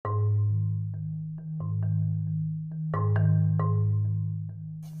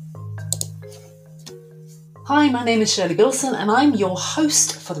Hi, my name is Shirley Bilson and I'm your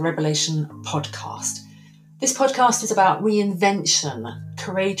host for the Revelation podcast. This podcast is about reinvention,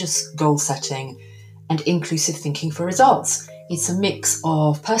 courageous goal setting and inclusive thinking for results. It's a mix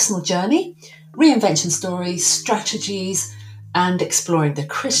of personal journey, reinvention stories, strategies and exploring the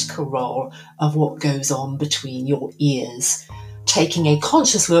critical role of what goes on between your ears, taking a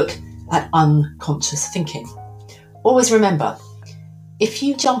conscious look at unconscious thinking. Always remember, if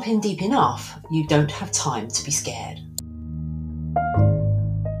you jump in deep enough, you don't have time to be scared.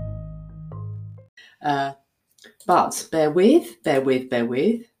 But bear with, because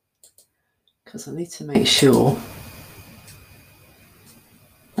I need to make sure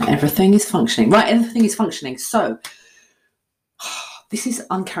that everything is functioning. Right, everything is functioning. So, this is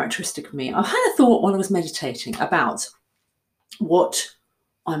uncharacteristic of me. I had a thought while I was meditating about what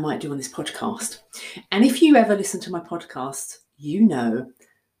I might do on this podcast. And if you ever listen to my podcast, you know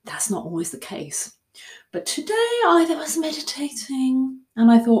that's not always the case. But today I was meditating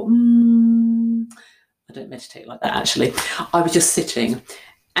and I thought, I don't meditate like that actually. I was just sitting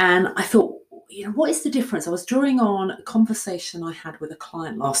and I thought, what is the difference? I was drawing on a conversation I had with a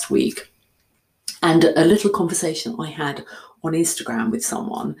client last week and a little conversation I had on Instagram with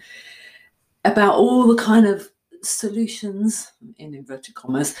someone about all the kind of solutions, in inverted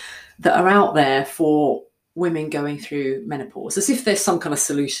commas, that are out there for women going through menopause, as if there's some kind of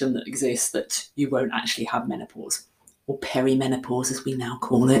solution that exists that you won't actually have menopause, or perimenopause as we now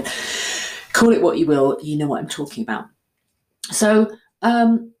call it. Call it what you will, you know what I'm talking about. So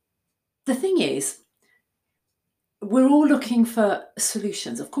the thing is, we're all looking for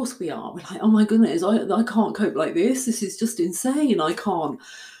solutions. Of course we are. We're like, oh my goodness, I can't cope like this. This is just insane. I can't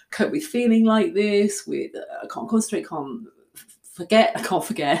cope with feeling like this. I can't concentrate, I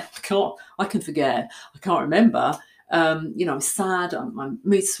can forget. I can't remember. I'm sad, I'm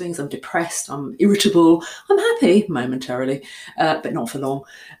mood swings, I'm depressed, I'm irritable, I'm happy momentarily, but not for long.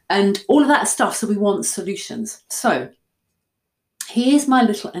 And all of that stuff. So we want solutions. So here's my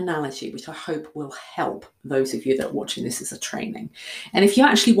little analogy, which I hope will help those of you that are watching this as a training. And if you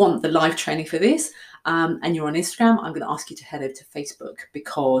actually want the live training for this, and you're on Instagram, I'm going to ask you to head over to Facebook,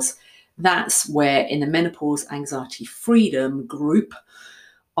 because that's where in the Menopause Anxiety Freedom group,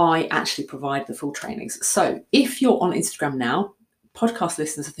 I actually provide the full trainings. So if you're on Instagram now, podcast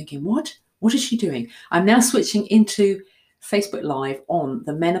listeners are thinking, what is she doing? I'm now switching into Facebook Live on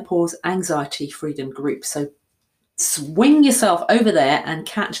the Menopause Anxiety Freedom group. So swing yourself over there and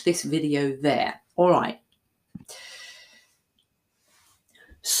catch this video there. All right.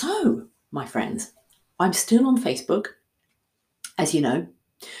 So, my friends, I'm still on Facebook, as you know,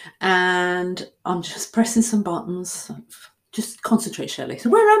 and I'm just pressing some buttons. Just concentrate, Shirley. So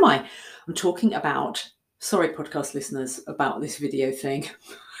where am I? I'm talking about, sorry, podcast listeners, about this video thing.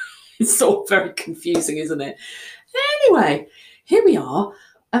 It's all very confusing, isn't it? Anyway, here we are.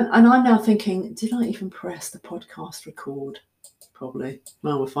 And I'm now thinking, did I even press the podcast record? Probably.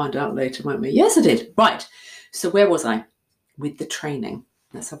 Well, we'll find out later, won't we? Yes, I did. Right. So where was I? With the training.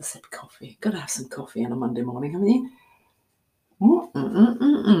 Let's have a sip of coffee. Got to have some coffee on a Monday morning, haven't you?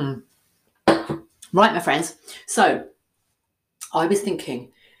 Right, my friends. So I was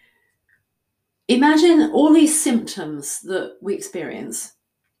thinking, imagine all these symptoms that we experience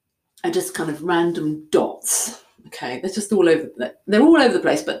are just kind of random dots. Okay, they're just all over the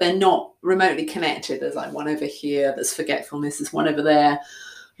place, but they're not remotely connected. There's like one over here that's forgetfulness, there's one over there,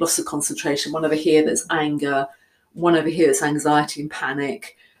 loss of concentration, one over here that's anger, one over here that's anxiety and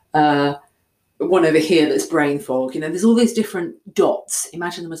panic, one over here that's brain fog. There's all these different dots.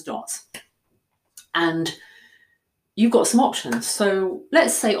 Imagine them as dots. And you've got some options. So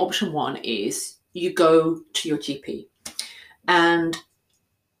let's say option one is you go to your GP, and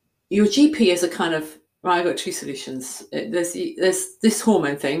your GP is a kind of, right, I've got two solutions. There's this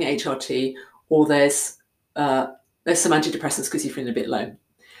hormone thing, HRT, or there's some antidepressants because you're feeling a bit low.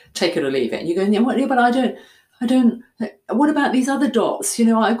 Take it or leave it. And you go, yeah, but I don't. What about these other dots?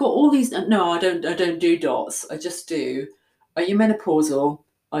 I've got all these. No, I don't do dots. I just do. Are you menopausal?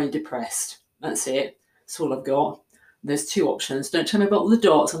 Are you depressed? That's it. That's all I've got. There's two options. Don't tell me about all the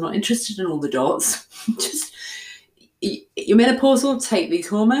dots. I'm not interested in all the dots. Just, you're menopausal, take these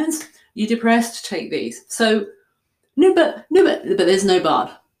hormones. You're depressed, take these. So, no, but there's no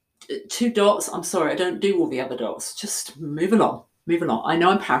but. Two dots, I'm sorry, I don't do all the other dots. Just move along. I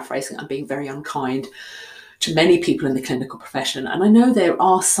know I'm paraphrasing. I'm being very unkind to many people in the clinical profession. And I know there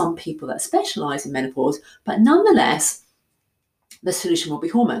are some people that specialise in menopause, but nonetheless, the solution will be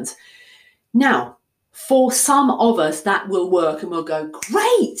hormones. Now, for some of us, that will work and we'll go,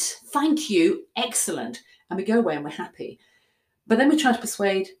 great, thank you, excellent. And we go away and we're happy. But then we try to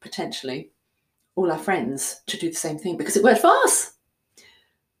persuade, potentially, all our friends to do the same thing because it worked for us.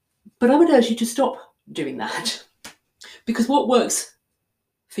 But I would urge you to stop doing that, because what works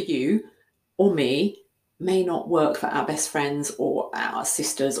for you or me may not work for our best friends or our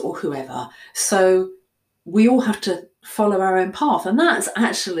sisters or whoever. So we all have to follow our own path. And that's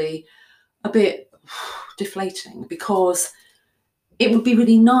actually a bit deflating, because it would be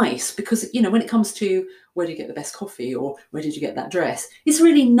really nice, because, you know, when it comes to where do you get the best coffee or where did you get that dress, it's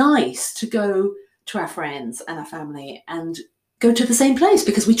really nice to go to our friends and our family and go to the same place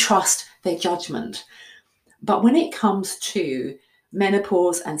because we trust their judgment. But when it comes to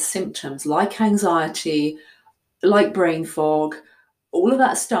menopause and symptoms like anxiety, like brain fog, all of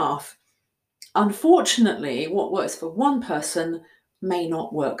that stuff, unfortunately, what works for one person may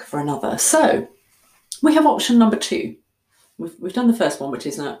not work for another. So we have option number 2. We've done the first one, which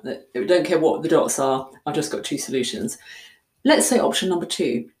is not that we don't care what the dots are. I've just got 2 solutions. Let's say option number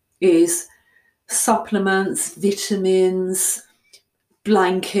 2 is supplements, vitamins,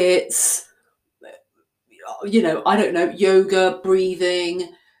 blankets, you know, I don't know, yoga,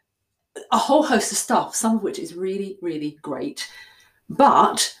 breathing, a whole host of stuff, some of which is really, really great.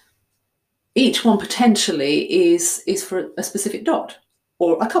 But each one potentially is for a specific dot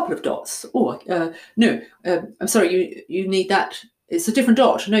or a couple of dots. Or I'm sorry, you need that. It's a different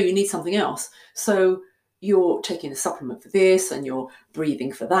dot. No, you need something else. So you're taking a supplement for this and you're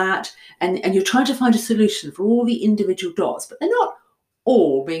breathing for that. And you're trying to find a solution for all the individual dots, but they're not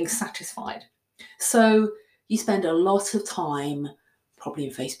all being satisfied. So you spend a lot of time, probably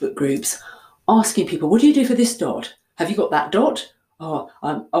in Facebook groups, asking people, what do you do for this dot? Have you got that dot?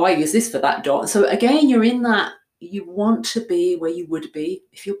 I use this for that dot. So again, you're in that, you want to be where you would be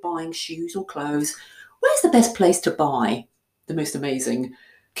if you're buying shoes or clothes. Where's the best place to buy the most amazing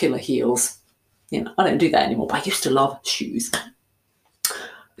killer heels? You know, I don't do that anymore, but I used to love shoes.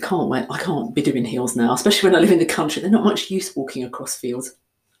 I can't be doing heels now, especially when I live in the country. They're not much use walking across fields.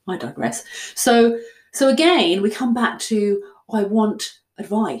 I digress. So again, we come back to, I want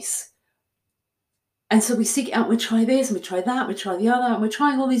advice. And so we seek out, we try this and we try that, we try the other, and we're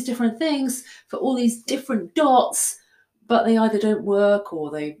trying all these different things for all these different dots, but they either don't work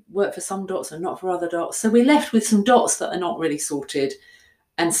or they work for some dots and not for other dots. So we're left with some dots that are not really sorted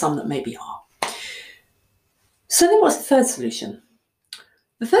and some that maybe are. So then what's the third solution?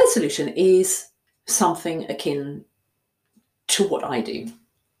 The third solution is something akin to what I do.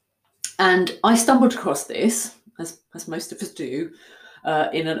 And I stumbled across this, as most of us do,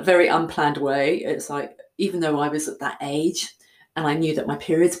 in a very unplanned way. It's like, even though I was at that age and I knew that my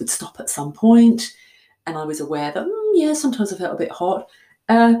periods would stop at some point, and I was aware that, sometimes I felt a bit hot.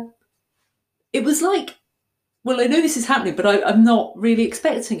 It was like, well, I know this is happening, but I'm not really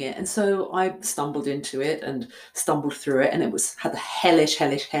expecting it. And so I stumbled into it and stumbled through it, and had a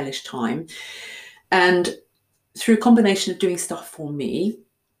hellish time. And through a combination of doing stuff for me,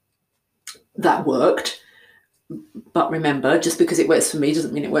 that worked. But remember, just because it works for me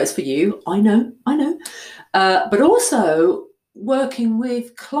doesn't mean it works for you. I know. But also working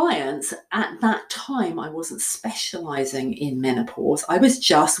with clients at that time, I wasn't specializing in menopause. I was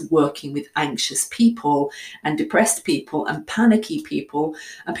just working with anxious people and depressed people and panicky people,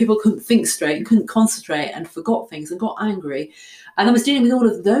 and people couldn't think straight and couldn't concentrate and forgot things and got angry. And I was dealing with all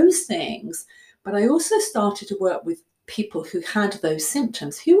of those things. But I also started to work with people who had those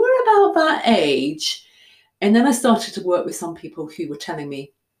symptoms, who were about that age. And then I started to work with some people who were telling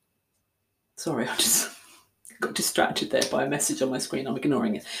me, sorry, I just got distracted there by a message on my screen. I'm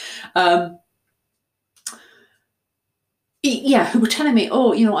ignoring it. Who were telling me,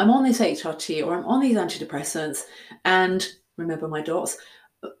 I'm on this HRT or I'm on these antidepressants, and remember my dots,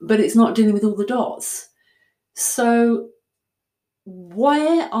 but it's not dealing with all the dots. So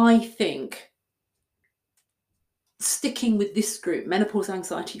where I think sticking with this group, Menopause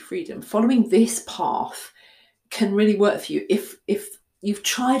Anxiety Freedom, following this path can really work for you if you've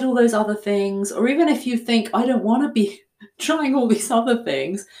tried all those other things, or even if you think, I don't want to be trying all these other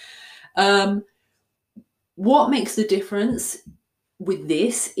things. What makes the difference with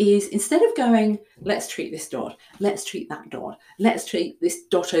this is, instead of going, let's treat this dot, let's treat that dot, let's treat this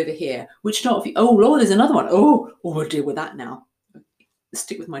dot over here, which dot, oh Lord, there's another one. We'll deal with that now.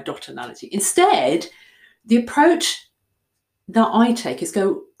 Stick with my dot analogy. Instead, the approach that I take is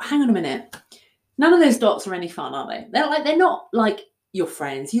go, hang on a minute. None of those dots are any fun, are they? They're not like your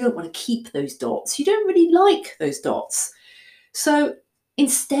friends. You don't want to keep those dots. You don't really like those dots. So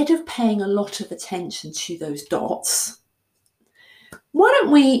instead of paying a lot of attention to those dots, why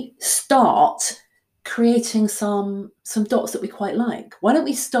don't we start creating some dots that we quite like? Why don't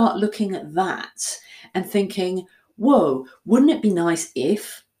we start looking at that and thinking, whoa, wouldn't it be nice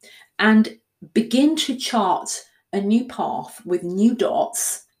if? And begin to chart a new path with new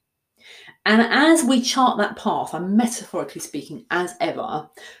dots. And as we chart that path, I'm metaphorically speaking as ever,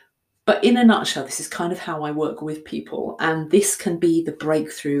 but in a nutshell, this is kind of how I work with people. And this can be the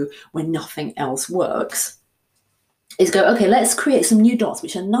breakthrough when nothing else works, is go, okay, let's create some new dots,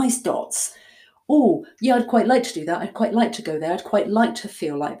 which are nice dots. Oh, yeah, I'd quite like to do that. I'd quite like to go there. I'd quite like to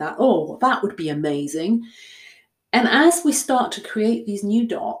feel like that. Oh, that would be amazing. And as we start to create these new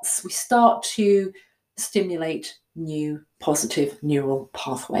dots, we start to stimulate new positive neural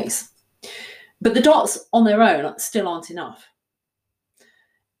pathways. But the dots on their own still aren't enough.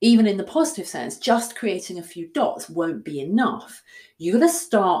 Even in the positive sense, just creating a few dots won't be enough. You're going to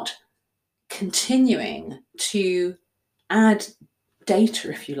start continuing to add data,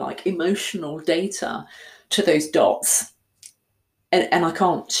 if you like, emotional data to those dots. And I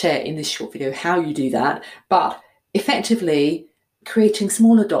can't share in this short video how you do that, but effectively creating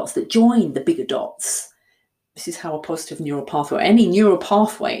smaller dots that join the bigger dots. This is how a positive neural pathway, any neural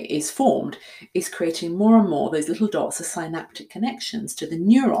pathway is formed, is creating more and more those little dots of synaptic connections to the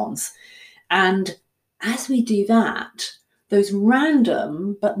neurons. And as we do that, those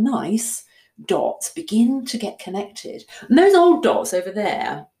random but nice dots begin to get connected. And those old dots over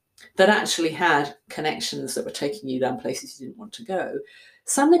there that actually had connections that were taking you down places you didn't want to go,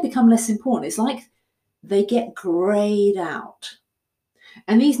 suddenly become less important. It's like they get grayed out.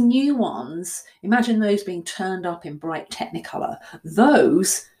 And these new ones, imagine those being turned up in bright Technicolor.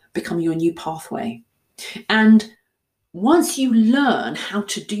 Those become your new pathway. And once you learn how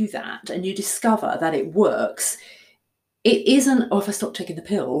to do that and you discover that it works, it isn't, oh, if I stop taking the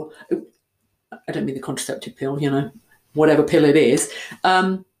pill, I don't mean the contraceptive pill, whatever pill it is,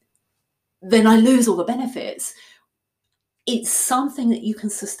 then I lose all the benefits. It's something that you can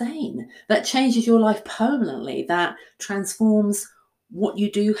sustain, that changes your life permanently, that transforms what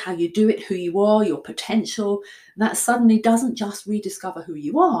you do, how you do it, who you are, your potential. That suddenly doesn't just rediscover who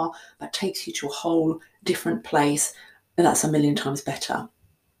you are, but takes you to a whole different place. And that's a million times better.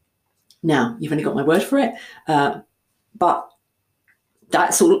 Now, you've only got my word for it, but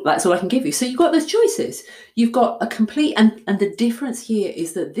that's all I can give you. So you've got those choices. You've got a complete, and the difference here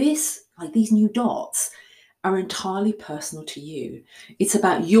is that this, like these new dots, are entirely personal to you. It's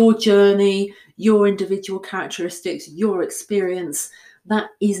about your journey, your individual characteristics, your experience.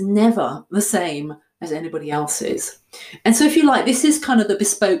 That is never the same as anybody else's. And so if you like, this is kind of the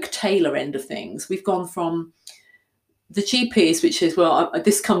bespoke tailor end of things. We've gone from the cheapies, which is, well,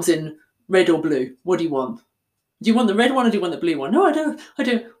 this comes in red or blue. What do you want? Do you want the red one or do you want the blue one? No, I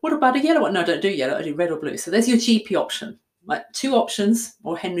don't. What about a yellow one? No, I don't do yellow. I do red or blue. So there's your cheapie option. Like 2 options,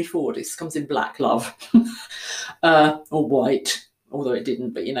 or Henry Ford. This comes in black, love, or white. Although it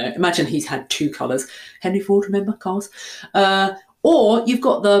didn't, but imagine he's had 2 colours. Henry Ford, remember cars? Or you've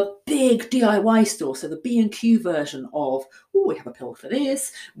got the big DIY store, so the B&Q version of, oh, we have a pill for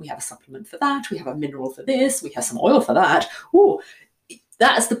this, we have a supplement for that, we have a mineral for this, we have some oil for that. Oh,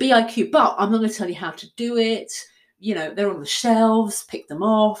 that's the B&Q, but I'm not going to tell you how to do it. They're on the shelves, pick them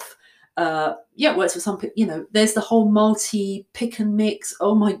off. It works for some people. There's the whole multi pick and mix.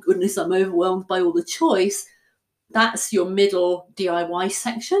 Oh my goodness, I'm overwhelmed by all the choice. That's your middle DIY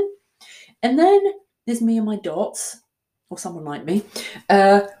section. And then there's me and my dots, or someone like me,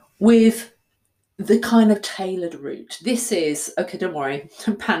 with the kind of tailored route. This is, okay, don't worry,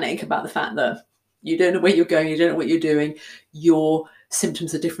 don't panic about the fact that you don't know where you're going, you don't know what you're doing, your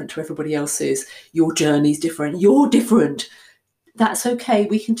symptoms are different to everybody else's, your journey's different, you're different. That's okay.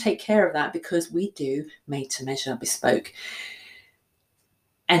 We can take care of that because we do made to measure bespoke.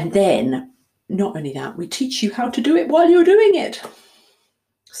 And then not only that, we teach you how to do it while you're doing it.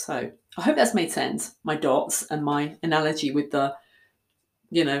 So I hope that's made sense. My dots and my analogy with the,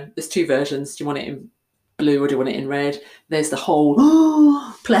 there's 2 versions. Do you want it in blue or do you want it in red? There's the whole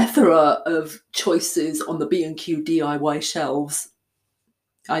plethora of choices on the B&Q DIY shelves.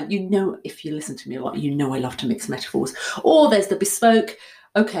 If you listen to me a lot, I love to mix metaphors. Or there's the bespoke,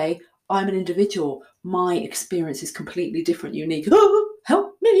 okay, I'm an individual. My experience is completely different, unique. Oh,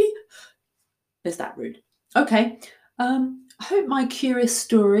 help me. There's that route. Okay. I hope my curious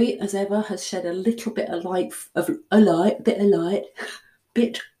story, as ever, has shed a little bit of light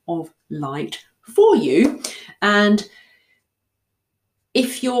for you. And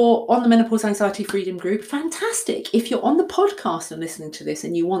if you're on the Menopause Anxiety Freedom group, fantastic. If you're on the podcast and listening to this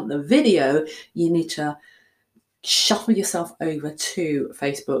and you want the video, you need to shuffle yourself over to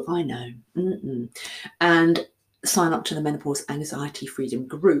Facebook. I know. And sign up to the Menopause Anxiety Freedom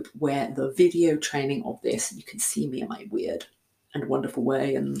group, where the video training of this, you can see me. Am I weird? and wonderful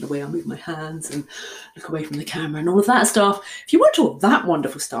way, and the way I move my hands and look away from the camera and all of that stuff. If you want all that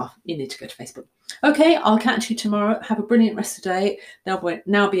wonderful stuff, you need to go to Facebook. Okay, I'll catch you tomorrow. Have a brilliant rest of the day. There'll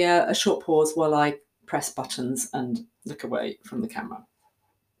now be a short pause while I press buttons and look away from the camera.